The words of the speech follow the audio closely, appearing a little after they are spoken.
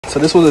So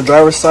this was the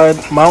driver's side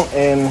mount,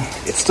 and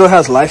it still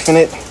has life in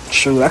it.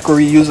 Sure, I could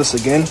reuse this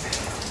again,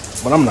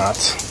 but I'm not.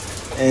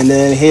 And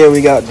then here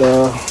we got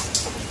the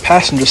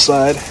passenger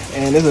side,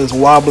 and this is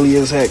wobbly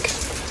as heck.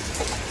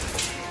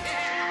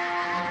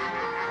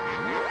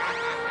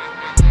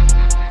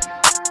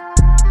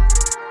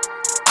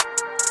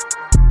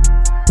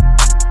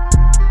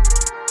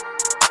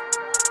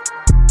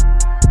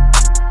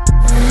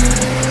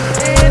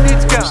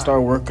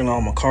 Start working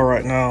on my car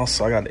right now.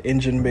 So I got the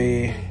engine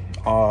bay.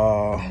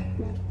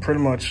 Pretty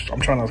much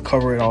I'm trying to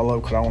cover it all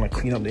up because I want to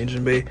clean up the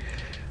engine bay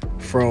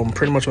from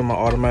pretty much with my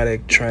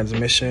automatic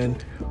transmission.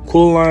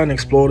 Cooler line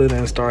exploded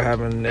and started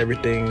having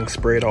everything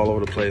sprayed all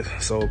over the place.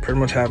 So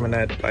pretty much having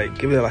that, like,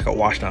 give it like a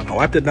wash down. I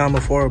wiped it down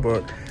before,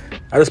 but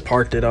I just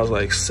parked it. I was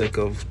like sick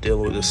of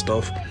dealing with this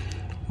stuff.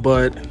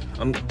 But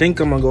I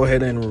think I'm gonna go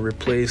ahead and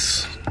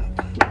replace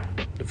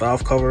the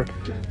valve cover.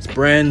 It's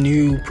brand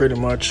new, pretty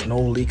much, no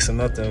leaks or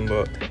nothing,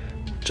 but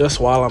just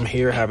while I'm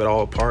here, have it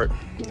all apart,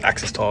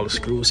 access to all the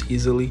screws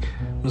easily,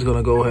 I'm just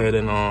gonna go ahead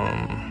and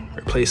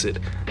replace it.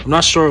 I'm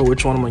not sure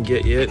which one I'm gonna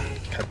get yet.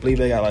 I believe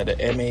they got like the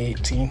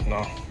M18,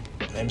 no,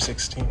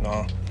 M16,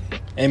 no,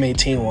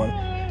 M18 one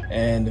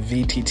and the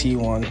VTT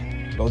one.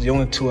 Those are the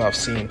only two I've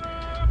seen.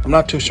 I'm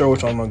not too sure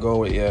which one I'm gonna go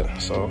with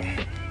yet, so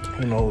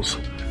who knows.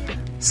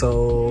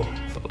 So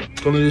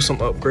gonna do some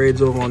upgrades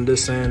over on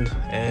this end,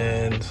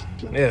 and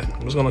yeah,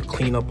 I'm just gonna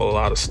clean up a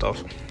lot of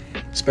stuff,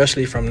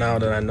 especially from now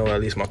that I know at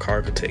least my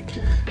car could take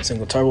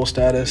single turbo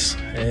status.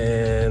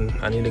 And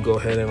I need to go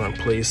ahead and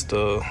replace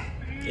the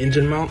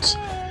engine mounts.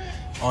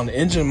 On the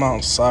engine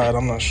mount side,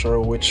 I'm not sure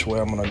which way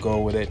I'm gonna go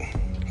with it,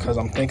 because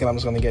I'm thinking I'm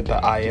just gonna get the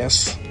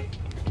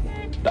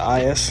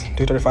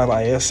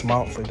 235 IS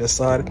mount for this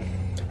side,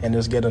 and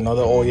just get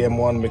another OEM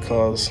one,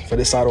 because for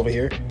this side over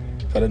here,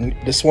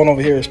 this one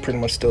over here is pretty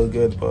much still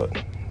good, but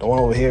the one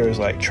over here is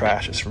like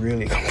trash. It's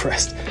really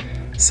compressed.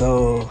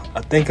 So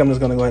I think I'm just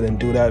gonna go ahead and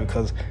do that,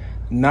 because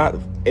I'm not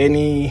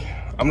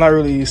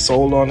really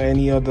sold on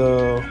any of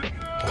the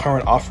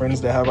current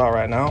offerings they have out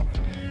right now.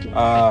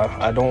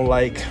 I don't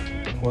like,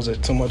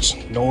 too much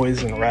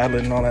noise and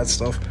rattling and all that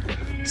stuff.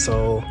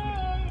 So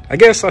I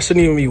guess I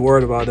shouldn't even be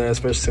worried about that,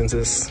 especially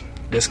since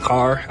this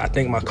car, I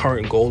think my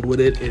current goal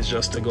with it is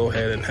just to go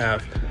ahead and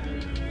have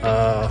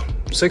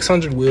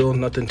 600 wheel,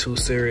 nothing too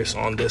serious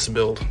on this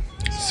build.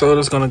 So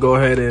just gonna go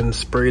ahead and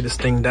spray this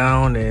thing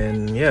down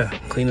and yeah,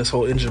 clean this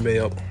whole engine bay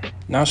up.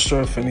 Not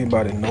sure if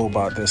anybody know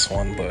about this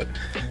one, but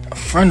a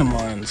friend of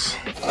mine's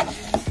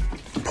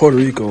in Puerto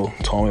Rico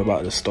told me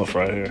about this stuff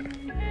right here,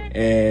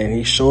 and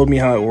he showed me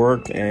how it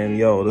worked, and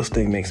yo, this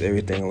thing makes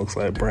everything looks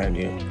like brand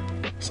new.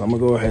 So I'm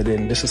gonna go ahead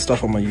and this is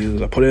stuff I'm gonna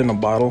use. I put it in a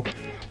bottle,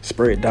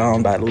 spray it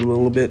down, dilute a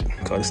little bit,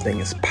 because this thing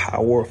is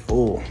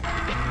powerful.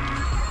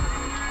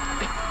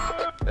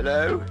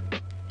 Hello?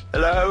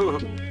 Hello?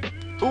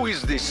 Who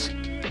is this?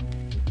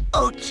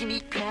 Oh,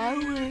 Jimmy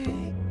Power.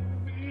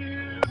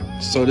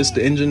 So this is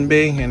the engine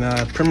bay, and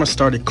I pretty much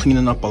started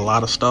cleaning up a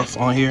lot of stuff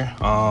on here.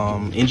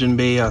 Engine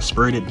bay, I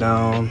sprayed it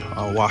down,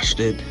 I washed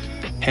it.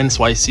 Hence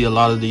why you see a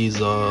lot of these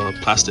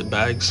plastic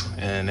bags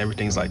and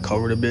everything's like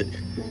covered a bit.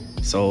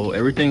 So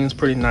everything's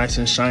pretty nice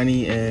and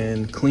shiny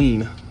and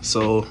clean.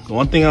 So the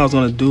one thing I was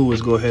gonna do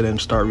was go ahead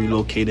and start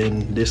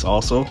relocating this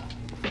also.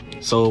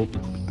 So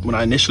when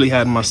I initially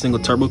had my single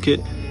turbo kit,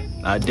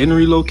 I didn't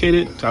relocate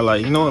it. I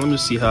like, you know what, let me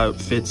see how it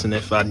fits and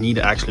if I need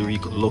to actually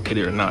relocate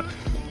it or not.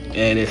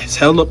 And it's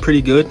held up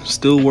pretty good,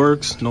 still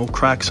works, no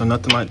cracks or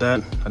nothing like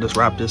that. I just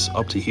wrapped this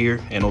up to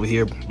here, and over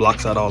here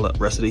blocks out all the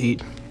rest of the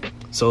heat.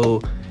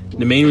 So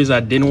the main reason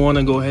I didn't want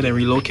to go ahead and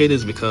relocate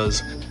is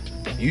because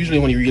usually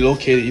when you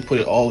relocate it, you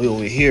put it all the way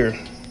over here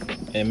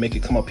and make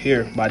it come up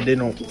here. But I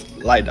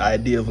didn't like the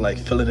idea of like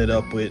filling it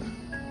up with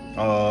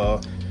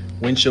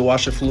windshield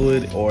washer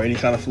fluid or any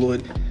kind of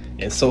fluid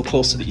and so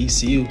close to the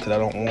ECU, because I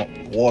don't want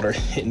water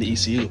hitting the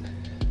ECU.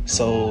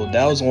 So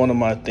that was one of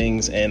my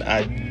things, and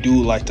I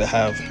do like to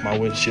have my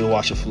windshield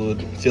washer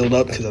fluid filled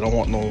up because I don't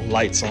want no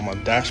lights on my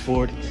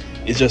dashboard.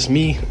 It's just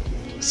me.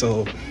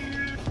 So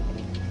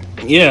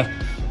yeah,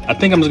 I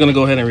think I'm just gonna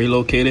go ahead and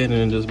relocate it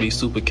and just be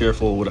super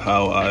careful with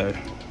how I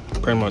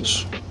pretty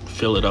much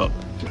fill it up.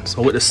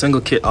 So with the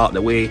single kit out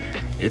the way,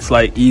 it's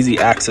like easy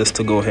access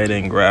to go ahead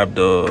and grab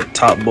the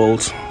top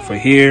bolts for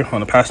here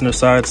on the passenger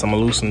side. So I'm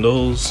gonna loosen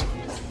those,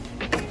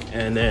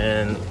 and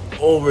then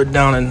over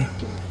down in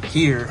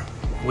here,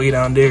 way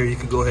down there, you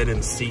can go ahead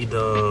and see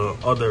the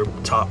other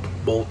top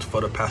bolt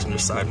for the passenger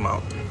side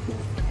mount.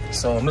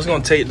 So I'm just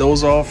gonna take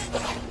those off,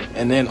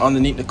 and then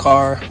underneath the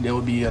car there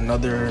will be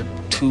another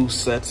 2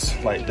 sets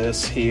like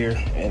this here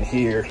and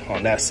here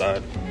on that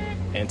side,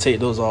 and take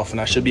those off, and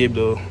I should be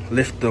able to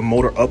lift the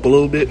motor up a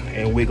little bit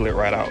and wiggle it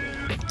right out.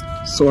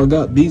 So I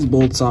got these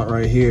bolts out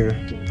right here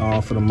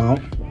for the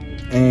mount,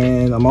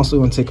 and I'm also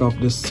going to take off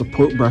this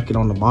support bracket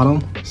on the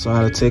bottom. So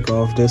I had to take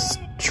off this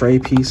tray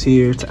piece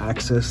here to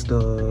access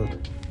the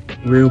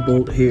rear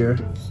bolt here,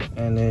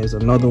 and there's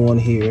another one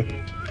here,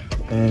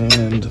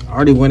 and I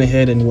already went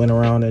ahead and went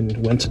around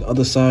and went to the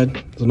other side.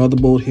 There's another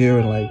bolt here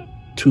and like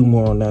 2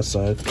 more on that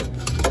side.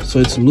 So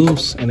it's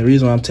loose, and the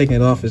reason I'm taking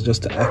it off is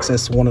just to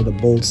access one of the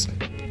bolts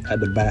at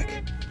the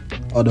back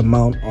of the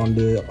mount on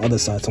the other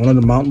side. So one of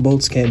the mount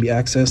bolts can't be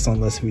accessed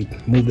unless we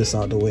move this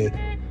out the way.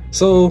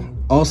 So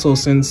also,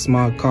 since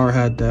my car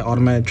had the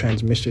automatic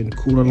transmission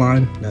cooler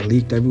line that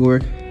leaked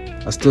everywhere,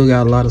 I still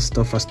got a lot of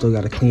stuff I still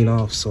got to clean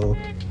off. So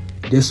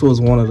this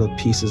was one of the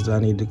pieces that I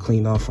need to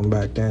clean off from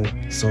back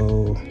then.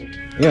 So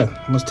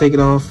yeah, let's take it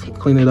off,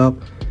 clean it up.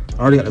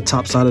 I already got the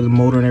top side of the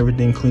motor and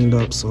everything cleaned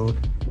up, so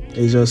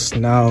it's just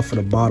now for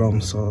the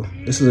bottom. So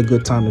this is a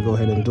good time to go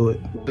ahead and do it.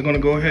 They're gonna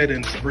go ahead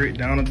and spray it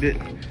down a bit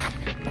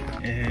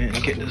and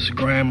get this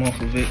grime off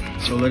of it.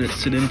 So let it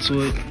sit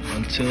into it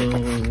until,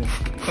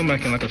 come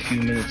back in like a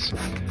few minutes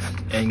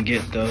and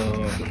get the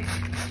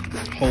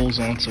holes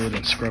onto it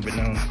and scrub it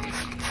down.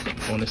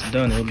 When it's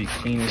done, it'll be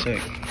clean as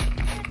heck.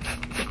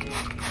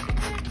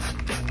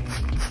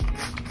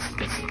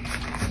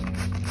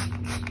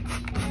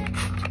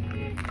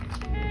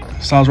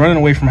 So I was running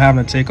away from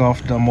having to take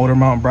off the motor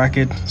mount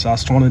bracket, so I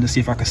just wanted to see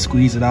if I could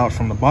squeeze it out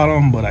from the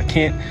bottom, but I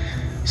can't.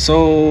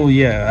 So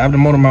yeah, I have the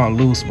motor mount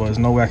loose, but there's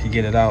no way I could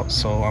get it out.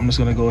 So I'm just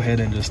gonna go ahead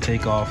and just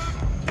take off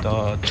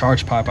the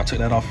charge pipe. I took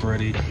that off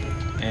already,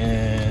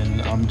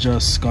 and I'm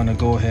just gonna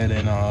go ahead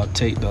and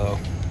take the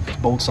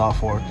bolts off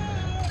for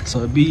it. So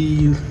it'd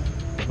be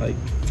like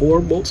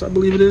 4 bolts, I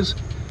believe it is.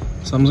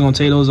 So I'm just gonna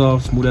take those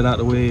off, move that out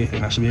of the way,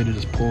 and I should be able to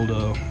just pull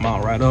the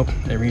mount right up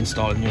and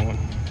reinstall a new one.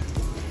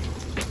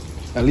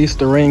 At least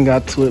the rain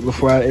got to it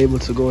before I was able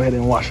to go ahead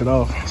and wash it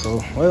off. So,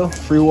 well,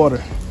 free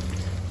water.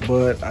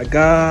 But I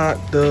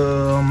got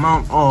the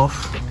mount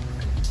off,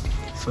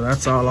 so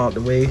that's all out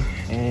the way.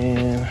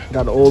 And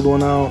got the old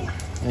one out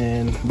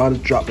and about to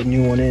drop the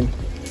new one in.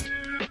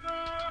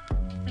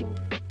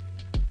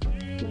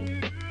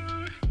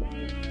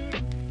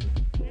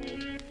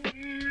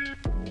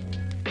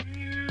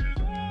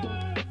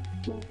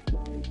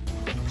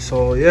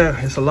 So yeah,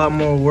 it's a lot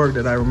more work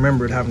that I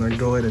remembered having to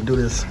go ahead and do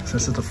this,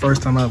 since it's the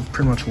first time I've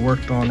pretty much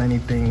worked on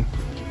anything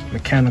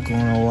mechanical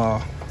in a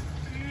while.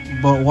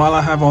 But while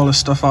I have all this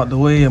stuff out the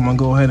way, I'm gonna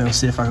go ahead and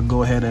see if I can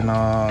go ahead and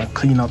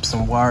clean up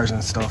some wires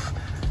and stuff.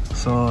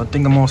 So I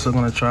think I'm also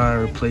gonna try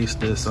to replace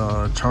this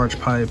charge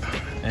pipe,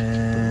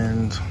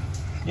 and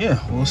yeah,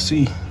 we'll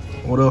see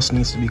what else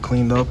needs to be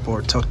cleaned up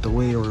or tucked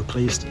away or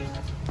replaced.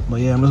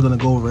 But yeah, I'm just gonna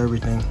go over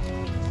everything.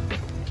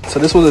 So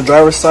this was the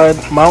driver's side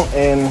mount,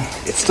 and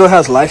it still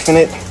has life in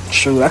it.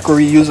 Sure, I could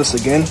reuse this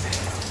again,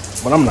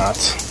 but I'm not.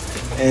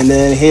 And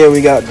then here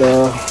we got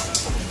the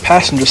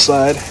passenger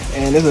side,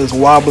 and this is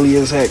wobbly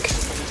as heck.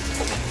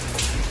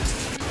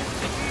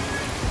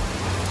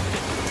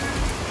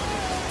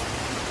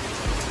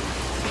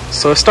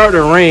 So it started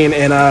to rain,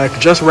 and I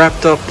just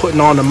wrapped up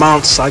putting on the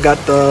mounts. I got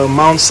the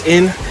mounts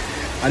in.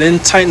 I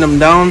didn't tighten them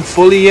down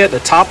fully yet, the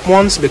top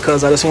ones,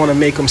 because I just want to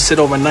make them sit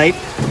overnight.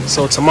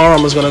 So tomorrow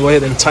I'm just going to go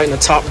ahead and tighten the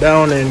top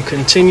down and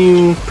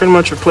continue pretty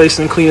much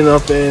replacing, cleaning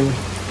up, and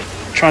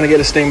trying to get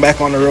this thing back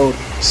on the road.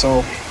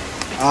 So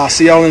I'll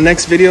see y'all in the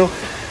next video.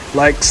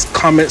 Like,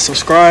 comment,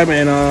 subscribe,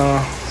 and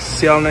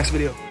see y'all in the next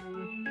video.